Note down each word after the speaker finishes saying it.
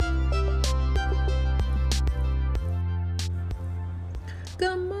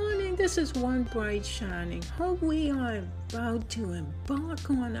Good morning. This is One Bright Shining Hope. We are about to embark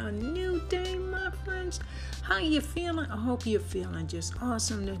on a new day, my friends. How you feeling? I hope you're feeling just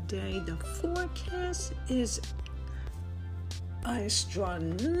awesome today. The forecast is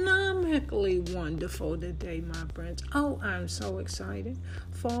astronomically wonderful today, my friends. Oh, I'm so excited.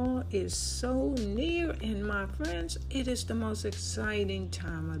 Fall is so near, and my friends, it is the most exciting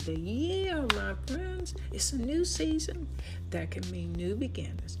time of the year, my friends. It's a new season that can mean new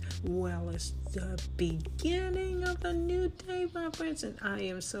beginnings. Well, it's the beginning of a new day, my friends, and I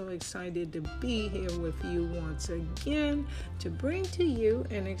am so excited to be here with you once again to bring to you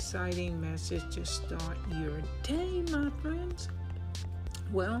an exciting message to start your day, my friends.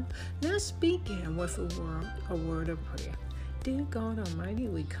 Well, let's begin with a word of prayer. Dear God Almighty,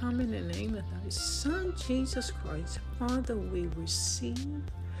 we come in the name of thy Son, Jesus Christ. Father, we receive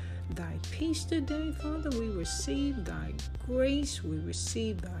thy peace today. Father, we receive thy grace. We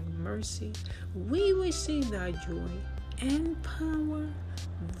receive thy mercy. We receive thy joy and power,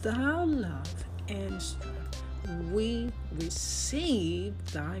 thy love and strength. We receive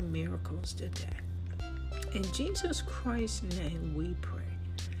thy miracles today. In Jesus Christ's name we pray.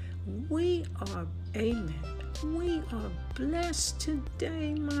 We are blessed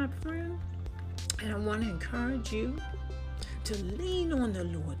today, my friend. And I want to encourage you to lean on the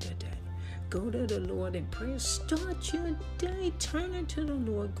Lord today. Go to the Lord in prayer. Start your day turning to the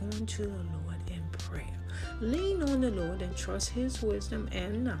Lord, going to the Lord in prayer. Lean on the Lord and trust his wisdom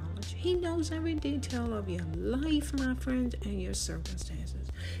and knowledge. He knows every detail of your life, my friends, and your circumstances.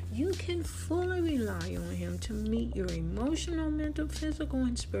 You can fully rely on him to meet your emotional, mental, physical,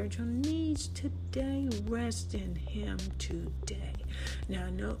 and spiritual needs today. Rest in him today. Now,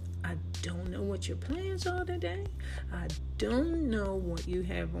 I don't know what your plans are today. I don't know what you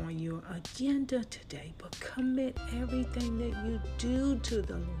have on your agenda today, but commit everything that you do to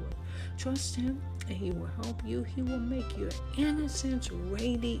the Lord. Trust him, and he will help you. He will make your innocence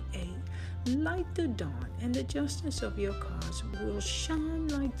radiate like the dawn, and the justice of your cause will shine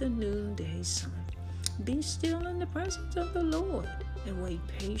like the noonday sun. Be still in the presence of the Lord and wait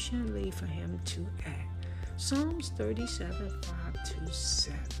patiently for him to act. Psalms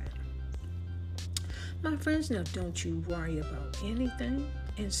 37:5-7. My friends, now don't you worry about anything.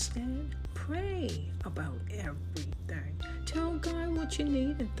 Instead, pray about everything. Tell God what you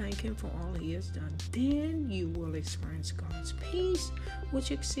need and thank him for all he has done. Then you will experience God's peace,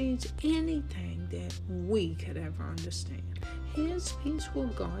 which exceeds anything that we could ever understand. His peace will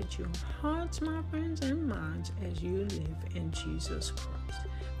guard your hearts, my friends, and minds as you live in Jesus Christ.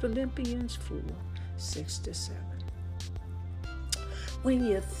 Philippians 4:6-7. When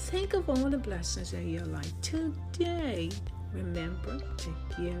you think of all the blessings in your life today, remember to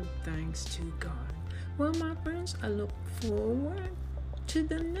give thanks to God. Well, my friends, I look forward to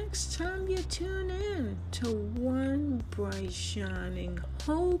the next time you tune in to One Bright Shining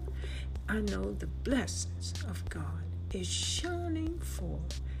Hope. I know the blessings of God is shining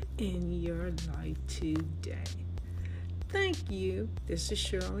forth in your life today. Thank you. This is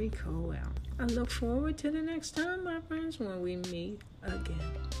Shirley Coel. I look forward to the next time, my friends, when we meet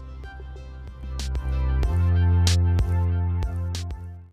again.